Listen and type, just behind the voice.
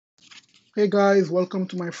Hey guys, welcome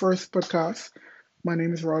to my first podcast. My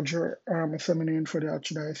name is Roger. I'm a seminarian for the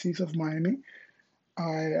Archdiocese of Miami.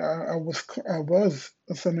 I was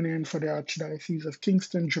a seminarian for the Archdiocese of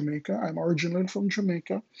Kingston, Jamaica. I'm originally from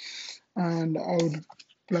Jamaica, and I would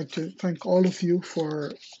like to thank all of you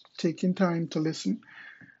for taking time to listen.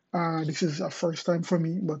 This is a first time for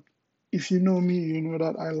me, but if you know me, you know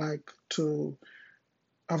that I like to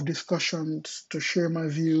have discussions, to share my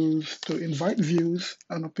views, to invite views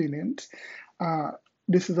and opinions. Uh,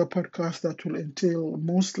 this is a podcast that will entail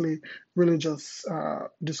mostly religious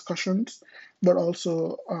discussions, but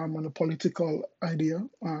also on a political idea.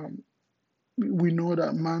 We know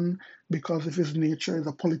that man, because of his nature, is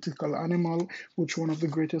a political animal, which one of the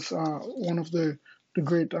great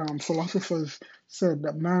philosophers said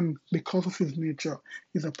that man, because of his nature,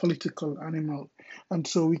 is a political animal, and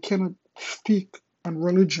so we cannot speak on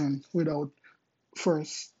religion without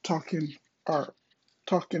first talking about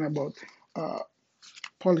uh,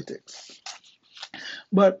 politics.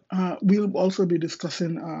 But we'll also be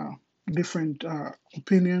discussing different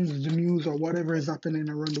opinions, the news, or whatever is happening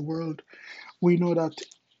around the world. We know that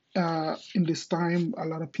in this time, a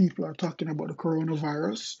lot of people are talking about the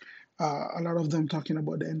coronavirus, a lot of them talking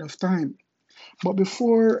about the end of time. But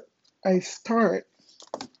before I start,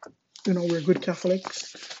 we're good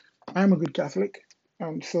Catholics. I'm a good Catholic.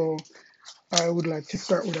 So I would like to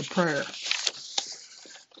start with a prayer.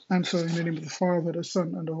 And so, in the name of the Father, the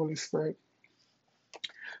Son, and the Holy Spirit.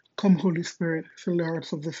 Come, Holy Spirit, fill the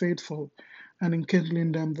hearts of the faithful, and enkindle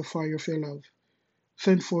in them the fire of your love.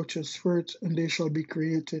 Send forth your Spirit, and they shall be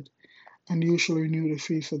created, and you shall renew the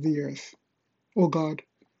face of the earth. O God,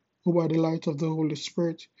 who by the light of the Holy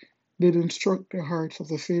Spirit did instruct the hearts of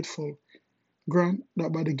the faithful, grant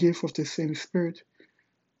that by the gift of the same Spirit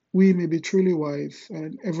we may be truly wise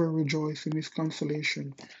and ever rejoice in his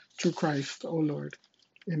consolation. Through Christ, O Lord.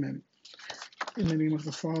 Amen. In the name of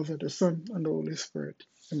the Father, the Son, and the Holy Spirit.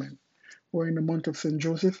 Amen. We're in the month of St.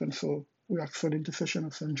 Joseph, and so we ask for the intercession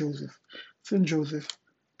of St. Joseph. St. Joseph,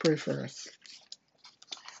 pray for us.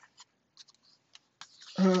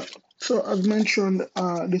 Uh, so, as mentioned,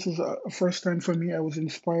 this is a first time for me. I was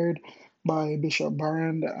inspired by Bishop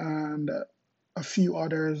Barron and a few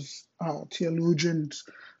others,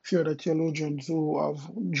 few other theologians who have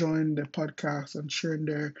joined the podcast and sharing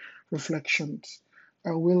their reflections.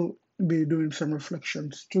 I will be doing some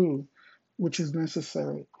reflections too, which is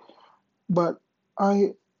necessary. But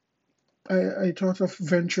I I thought of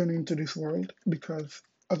venturing into this world because,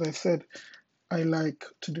 as I said, I like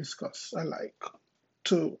to discuss. I like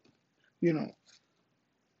to, you know,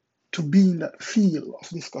 to be in that feel of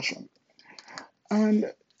discussion.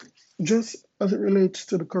 And just as it relates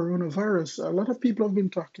to the coronavirus, a lot of people have been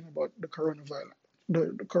talking about the coronavirus.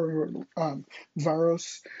 The coronavirus.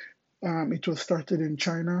 Virus. It was started in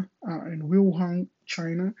China, in Wuhan,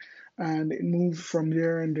 China, and it moved from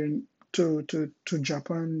there and then to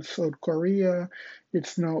Japan, South Korea.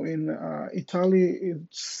 It's now in Italy.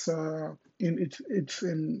 It's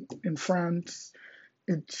in France.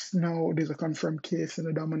 It's now there's a confirmed case in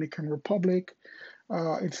the Dominican Republic.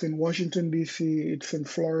 It's in Washington D.C. It's in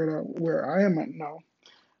Florida, where I am at now,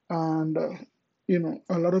 and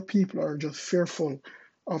a lot of people are just fearful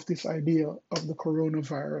of this idea of the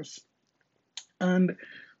coronavirus. And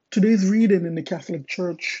today's reading in the Catholic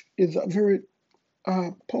Church is a very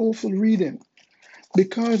powerful reading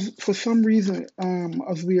because, for some reason,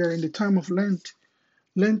 as we are in the time of Lent,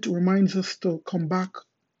 Lent reminds us to come back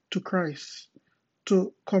to Christ,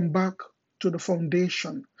 to come back to the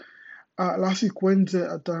foundation. Last week, Wednesday,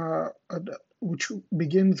 which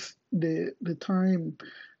begins the time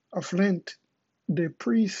of Lent, the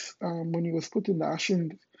priest, when he was putting the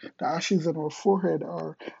ashes on our forehead,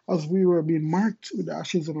 or as we were being marked with the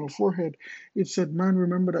ashes on our forehead, it said, "Man,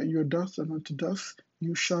 remember that you're dust, and unto dust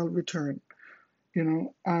you shall return."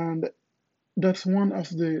 And that's one of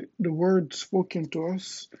the words spoken to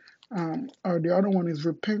us. Or the other one is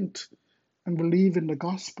repent and believe in the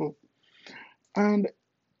gospel. And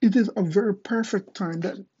it is a very perfect time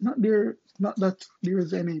not that there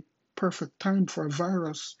is any perfect time for a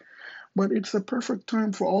virus, but it's a perfect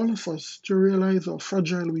time for all of us to realize how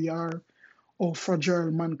fragile we are, how fragile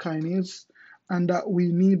mankind is, and that we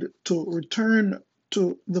need to return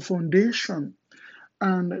to the foundation.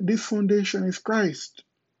 And this foundation is Christ.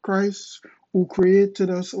 Christ, who created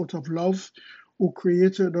us out of love, who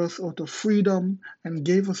created us out of freedom and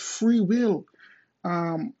gave us free will.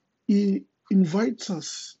 He invites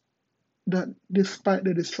us that despite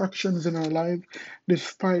the distractions in our life,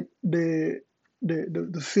 despite the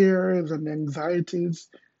fears and the anxieties,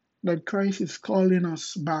 that Christ is calling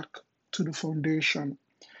us back to the foundation.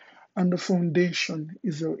 And the foundation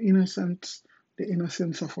is our innocence, the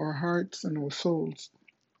innocence of our hearts and our souls.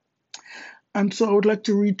 And so I would like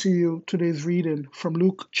to read to you today's reading from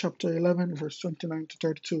Luke chapter 11, verse 29 to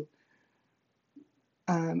 32.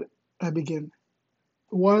 And I begin.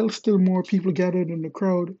 While still more people gathered in the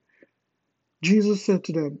crowd, Jesus said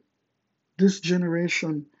to them, "This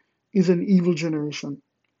generation is an evil generation.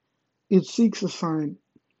 It seeks a sign,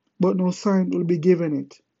 but no sign will be given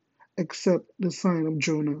it, except the sign of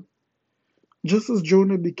Jonah. Just as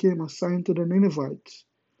Jonah became a sign to the Ninevites,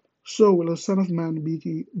 so will the Son of Man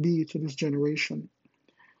be to this generation.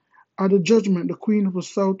 At the judgment, the queen of the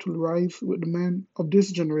south will rise with the men of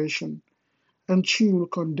this generation, and she will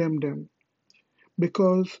condemn them,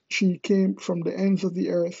 because she came from the ends of the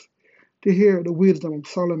earth to hear the wisdom of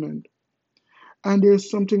Solomon. And there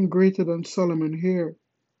is something greater than Solomon here.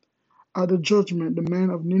 At the judgment, the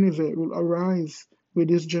men of Nineveh will arise with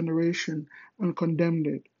this generation and condemn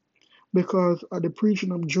it, because at the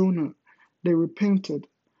preaching of Jonah they repented,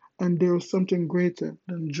 and there is something greater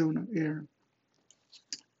than Jonah here."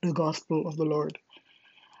 The Gospel of the Lord.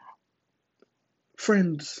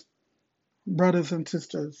 Friends, brothers and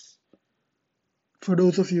sisters, for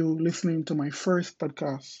those of you listening to my first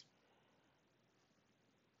podcast,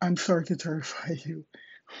 I'm sorry to terrify you,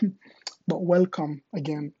 but welcome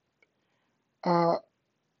again. Uh,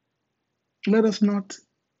 Let us not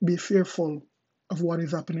be fearful of what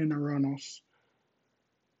is happening around us.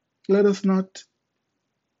 Let us not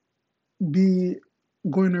be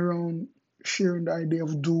going around sharing the idea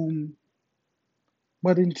of doom,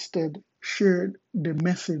 but instead share the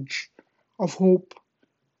message of hope,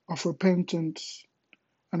 of repentance,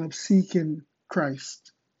 and of seeking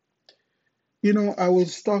Christ. You know, I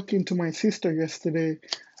was talking to my sister yesterday,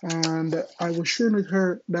 and I was sharing with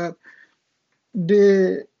her that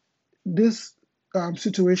the this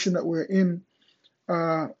situation that we're in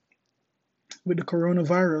uh, with the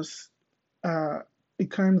coronavirus, uh, it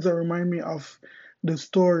kind of remind me of the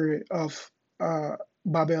story of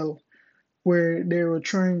Babel, where they were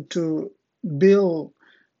trying to build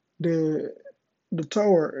the the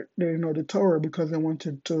tower, the tower because they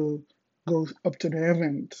wanted to go up to the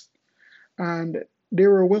heavens, and they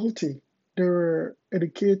were wealthy, they were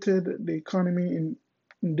educated, the economy in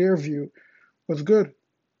their view was good,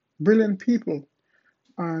 brilliant people,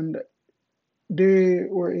 and they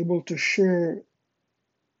were able to share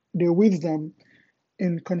their wisdom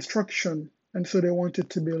in construction, and so they wanted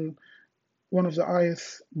to build one of the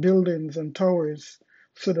highest buildings and towers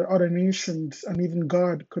so that other nations and even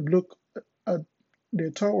God could look at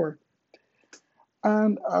their tower.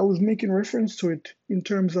 And I was making reference to it in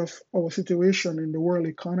terms of our situation in the world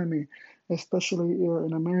economy, especially here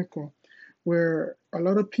in America, where a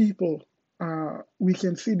lot of people, we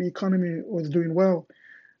can see the economy was doing well,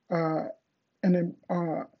 uh, and then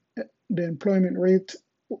the employment rate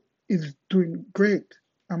is doing great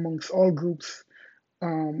amongst all groups,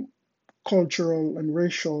 um, cultural and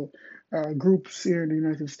racial groups here in the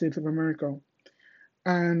United States of America.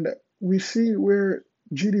 And we see where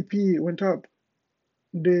GDP went up.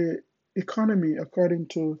 The economy, according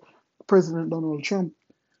to President Donald Trump,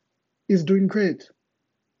 is doing great.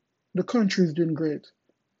 The country is doing great.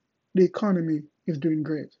 The economy is doing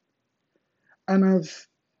great. And as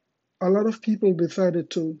a lot of people decided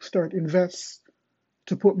to start invest,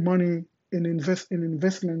 to put money in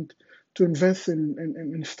investment, to invest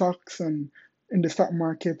in stocks and in the stock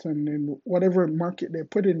market and in whatever market they're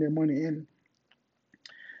putting their money in,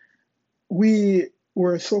 we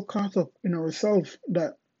were so caught up in ourselves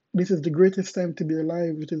that this is the greatest time to be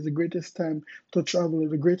alive, it is the greatest time to travel,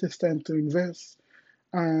 the greatest time to invest.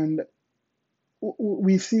 And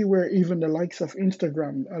we see where even the likes of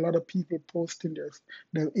Instagram, a lot of people posting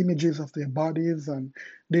their images of their bodies, and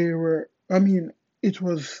they were, I mean, it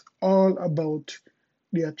was all about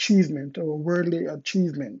the achievement or worldly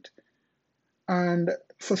achievement. And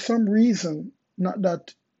for some reason, not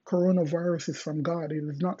that coronavirus is from God, it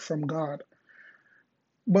is not from God,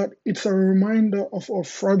 but it's a reminder of how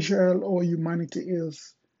fragile our humanity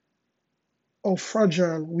is, how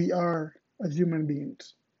fragile we are as human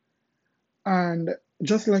beings. And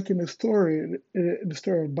just like in the story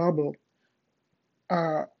of Babel,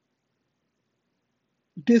 uh,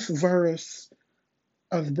 this virus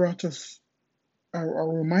has brought us,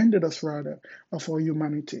 or reminded us rather, of our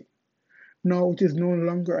humanity. Now it is no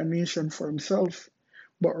longer a nation for himself,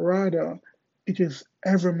 but rather it is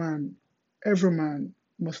every man. Every man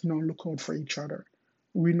must now look out for each other.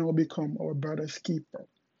 We now become our brother's keeper.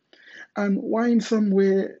 And why, in some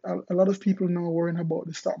way, a lot of people now worrying about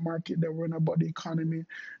the stock market, they're worrying about the economy,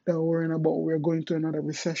 they're worrying about we're going to another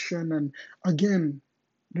recession. And again,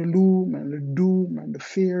 the gloom and the doom and the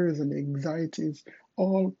fears and the anxieties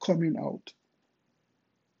all coming out.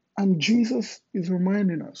 And Jesus is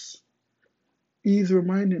reminding us, He is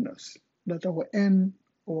reminding us that our end,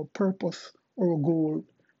 our purpose, our goal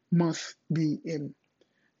must be in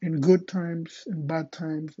good times, in bad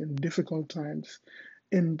times, in difficult times,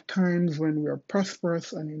 in times when we are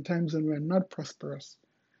prosperous and in times when we are not prosperous,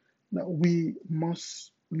 that we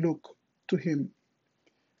must look to Him.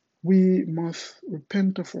 We must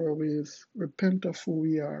repent of our ways, repent of who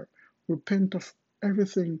we are, repent of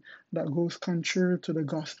everything that goes contrary to the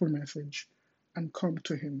gospel message, and come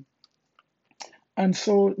to Him. And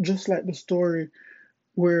so, just like the story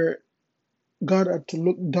where God had to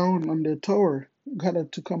look down on the tower, God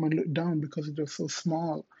had to come and look down because it was so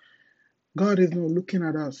small. God is now looking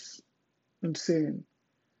at us and saying,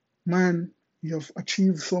 man, you have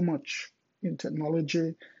achieved so much in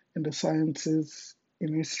technology, in the sciences,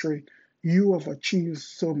 in history. You have achieved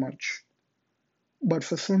so much. But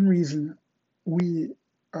for some reason, we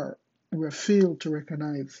are we have failed to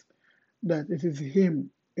recognize that it is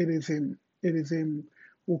Him, it is Him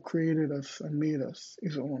who created us and made us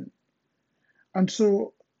His own. And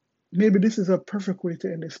so maybe this is a perfect way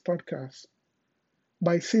to end this podcast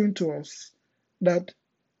by saying to us that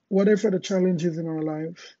whatever the challenges in our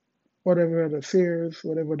lives, whatever the fears,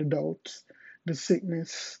 whatever the doubts, the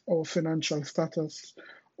sickness, or financial status,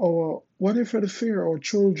 or whatever the fear, our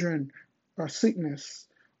children, our sickness,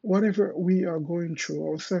 whatever we are going through,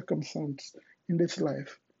 our circumstance in this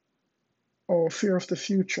life, or fear of the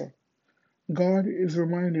future, God is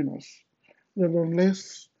reminding us that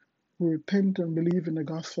unless we repent and believe in the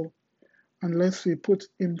gospel, unless we put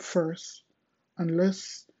Him first,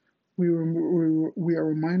 unless we are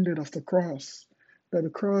reminded of the cross, that the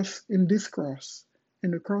cross, in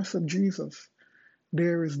the cross of Jesus,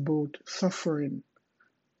 there is both suffering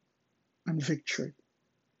and victory.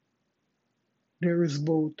 There is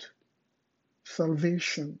both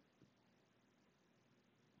salvation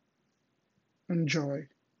and joy.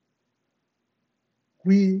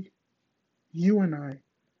 We, you and I,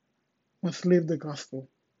 must live the gospel,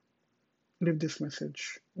 live this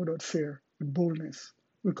message without fear, with boldness,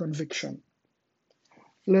 with conviction.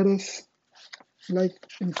 Let us, like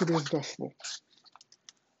in today's gospel,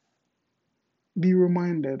 be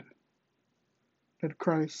reminded that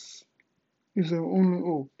Christ is our only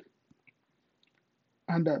hope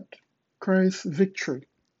and that Christ's victory,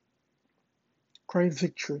 Christ's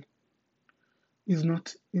victory is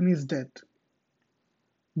not in His death,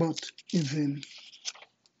 but is in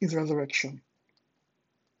His resurrection.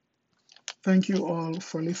 Thank you all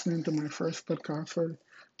for listening to my first podcast for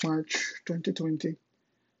March 2020,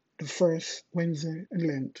 the first Wednesday in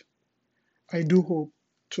Lent. I do hope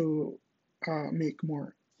to make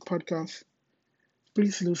more podcasts.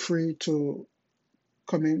 Please feel free to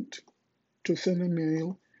comment, to send a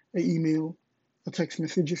mail, an email, a text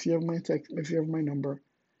message if you have my number,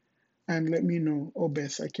 and let me know how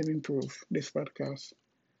best I can improve this podcast.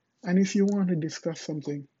 And if you want to discuss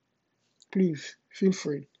something, please feel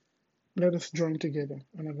free. Let us join together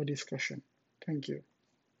and have a discussion. Thank you.